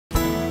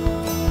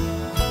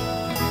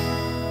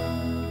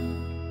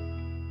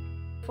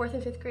4th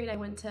and 5th grade, I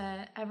went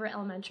to Everett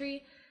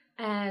Elementary,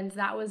 and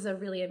that was a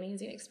really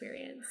amazing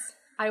experience.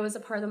 I was a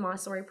part of the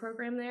Montessori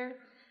program there,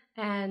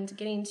 and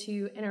getting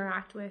to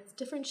interact with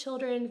different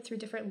children through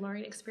different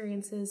learning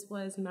experiences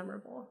was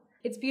memorable.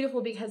 It's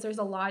beautiful because there's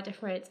a lot of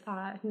different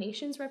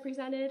nations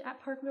represented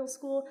at Park Middle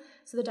School,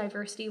 so the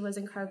diversity was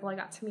incredible. I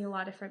got to meet a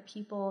lot of different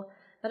people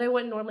that I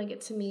wouldn't normally get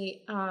to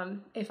meet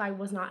if I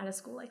was not at a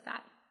school like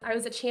that. I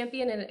was a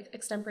champion in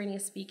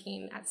extemporaneous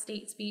speaking at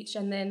state speech,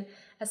 and then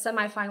a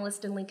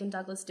semifinalist in Lincoln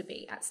Douglas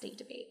debate at state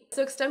debate.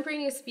 So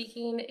extemporaneous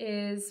speaking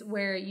is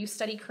where you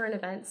study current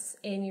events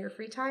in your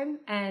free time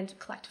and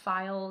collect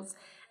files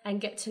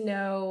and get to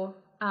know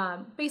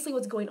basically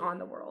what's going on in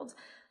the world.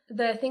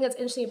 The thing that's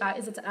interesting about it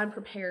is it's an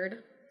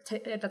unprepared,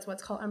 that's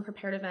what's called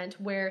unprepared event,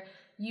 where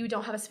you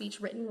don't have a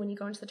speech written when you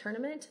go into the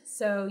tournament.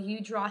 So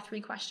you draw 3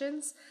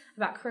 questions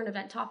about current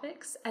event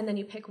topics, and then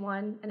you pick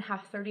one and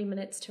have 30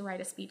 minutes to write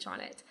a speech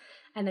on it.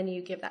 And then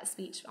you give that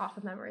speech off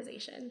of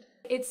memorization.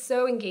 It's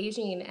so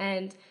engaging,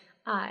 and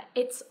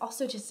it's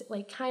also just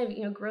like kind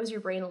of, grows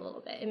your brain a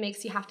little bit. It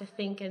makes you have to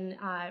think and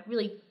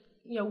really,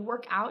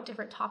 work out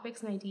different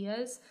topics and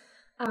ideas.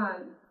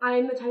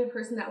 I'm the type of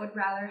person that would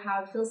rather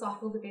have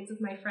philosophical debates with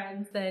my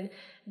friends than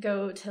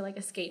go to like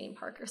a skating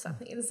park or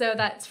something. So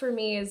that's, for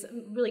me, is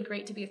really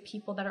great to be with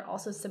people that are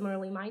also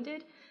similarly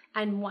minded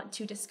and want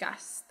to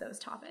discuss those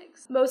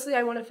topics. Mostly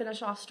I want to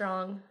finish off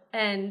strong,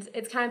 and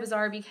it's kind of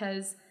bizarre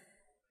because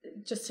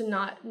just to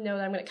not know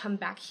that I'm going to come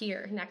back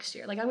here next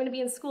year. Like, I'm going to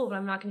be in school, but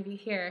I'm not going to be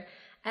here.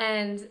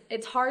 And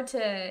it's hard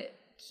to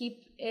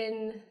keep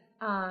in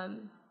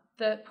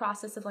the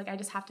process of like, I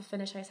just have to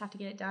finish, I just have to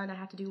get it done, I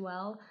have to do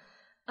well.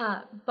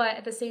 But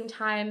at the same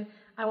time,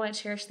 I want to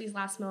cherish these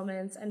last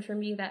moments, and for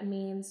me that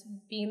means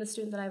being the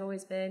student that I've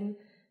always been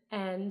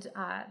and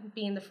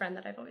being the friend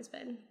that I've always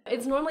been.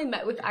 It's normally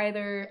met with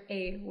either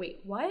a "wait,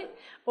 what?"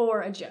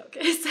 or a joke.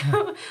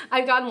 So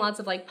I've gotten lots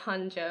of like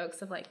pun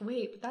jokes of like,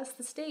 "Wait, but that's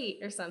the state,"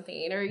 or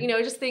something, or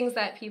just things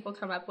that people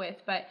come up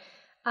with. But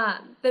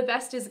the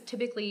best is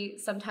typically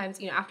sometimes,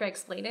 after I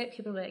explain it,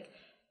 people are like,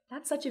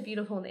 "That's such a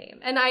beautiful name."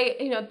 And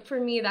for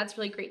me, that's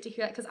really great to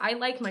hear that, because I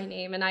like my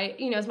name, and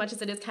as much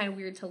as it is kind of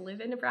weird to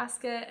live in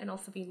Nebraska and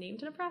also be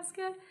named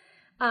Nebraska,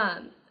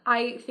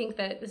 I think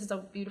that this is a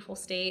beautiful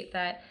state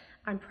that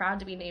I'm proud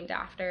to be named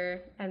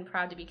after and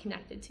proud to be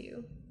connected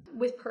to.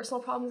 With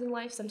personal problems in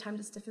life, sometimes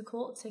it's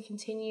difficult to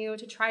continue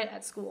to try it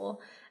at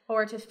school,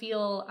 or to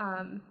feel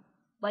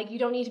like you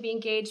don't need to be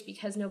engaged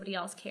because nobody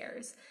else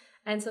cares.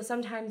 And so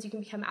sometimes you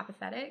can become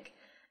apathetic.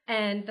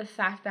 And the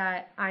fact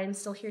that I'm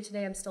still here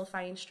today, I'm still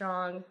fighting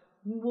strong,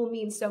 will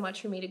mean so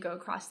much for me to go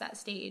across that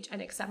stage and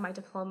accept my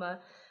diploma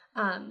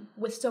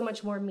with so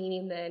much more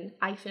meaning than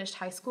I finished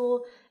high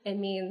school. It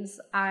means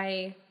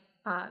I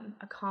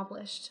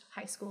accomplished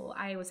high school.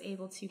 I was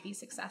able to be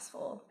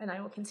successful, and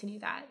I will continue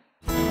that.